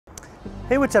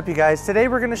Hey, what's up you guys? Today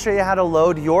we're going to show you how to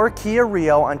load your Kia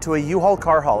Rio onto a U-Haul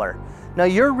car hauler. Now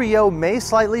your Rio may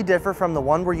slightly differ from the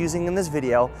one we're using in this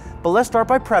video, but let's start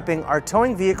by prepping our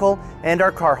towing vehicle and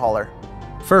our car hauler.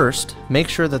 First, make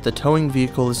sure that the towing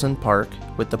vehicle is in park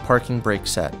with the parking brake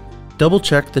set. Double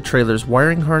check the trailer's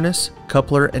wiring harness,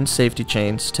 coupler, and safety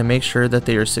chains to make sure that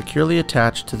they are securely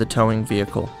attached to the towing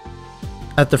vehicle.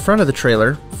 At the front of the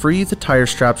trailer, free the tire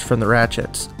straps from the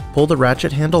ratchets. Pull the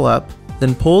ratchet handle up,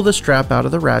 then pull the strap out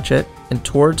of the ratchet and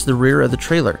towards the rear of the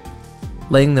trailer,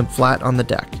 laying them flat on the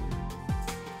deck.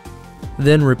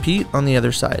 Then repeat on the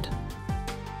other side.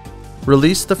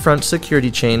 Release the front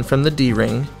security chain from the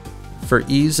D-ring for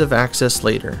ease of access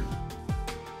later.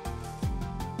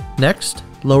 Next,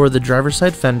 lower the driver's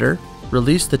side fender,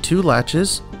 release the two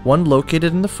latches, one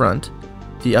located in the front,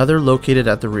 the other located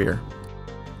at the rear.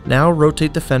 Now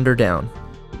rotate the fender down.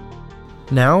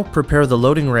 Now prepare the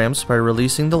loading ramps by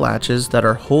releasing the latches that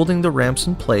are holding the ramps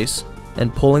in place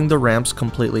and pulling the ramps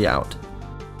completely out.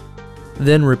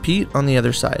 Then repeat on the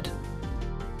other side.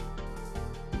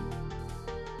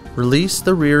 Release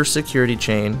the rear security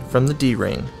chain from the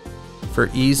D-ring for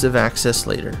ease of access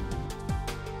later.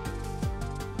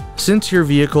 Since your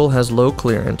vehicle has low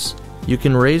clearance, you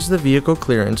can raise the vehicle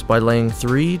clearance by laying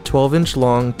 3 12-inch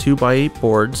long 2x8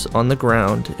 boards on the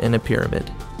ground in a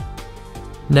pyramid.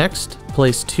 Next,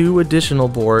 place 2 additional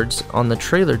boards on the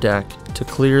trailer deck to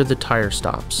clear the tire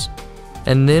stops,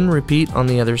 and then repeat on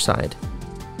the other side.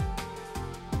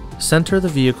 Center the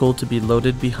vehicle to be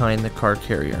loaded behind the car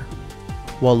carrier.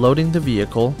 While loading the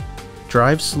vehicle,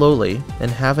 drive slowly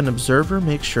and have an observer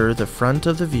make sure the front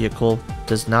of the vehicle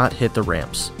does not hit the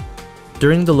ramps.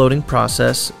 During the loading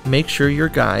process, make sure your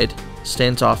guide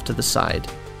stands off to the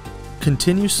side.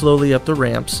 Continue slowly up the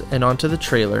ramps and onto the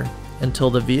trailer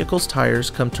until the vehicle's tires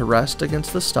come to rest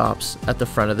against the stops at the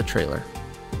front of the trailer.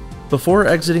 Before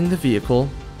exiting the vehicle,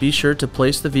 be sure to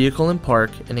place the vehicle in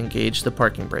park and engage the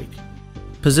parking brake.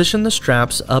 Position the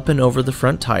straps up and over the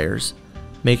front tires,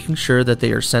 making sure that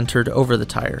they are centered over the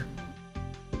tire.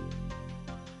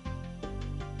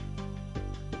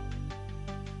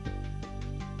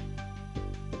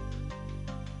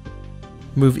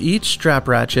 Move each strap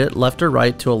ratchet left or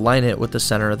right to align it with the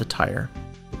center of the tire.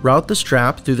 Route the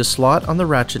strap through the slot on the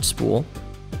ratchet spool,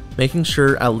 making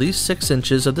sure at least 6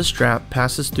 inches of the strap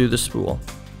passes through the spool.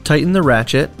 Tighten the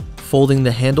ratchet, folding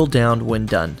the handle down when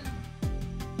done.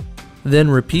 Then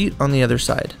repeat on the other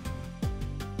side.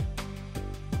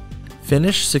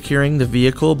 Finish securing the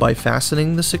vehicle by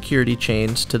fastening the security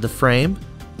chains to the frame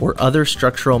or other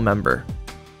structural member.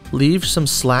 Leave some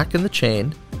slack in the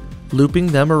chain, looping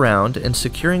them around and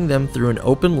securing them through an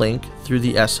open link through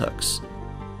the S-hooks.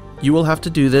 You will have to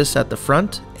do this at the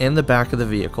front and the back of the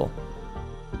vehicle.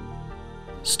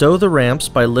 Stow the ramps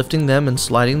by lifting them and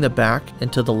sliding the back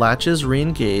until the latches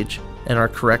re-engage and are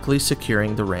correctly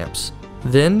securing the ramps.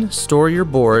 Then store your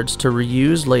boards to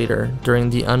reuse later during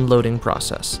the unloading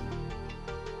process.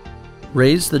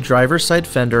 Raise the driver's side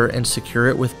fender and secure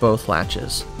it with both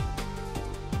latches.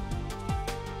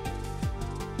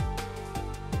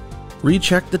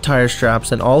 Recheck the tire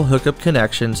straps and all hookup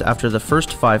connections after the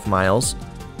first 5 miles,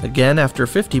 again after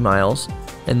 50 miles,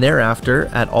 and thereafter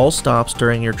at all stops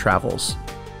during your travels.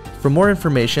 For more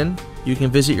information, you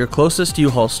can visit your closest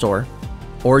U-Haul store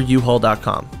or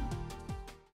uhaul.com.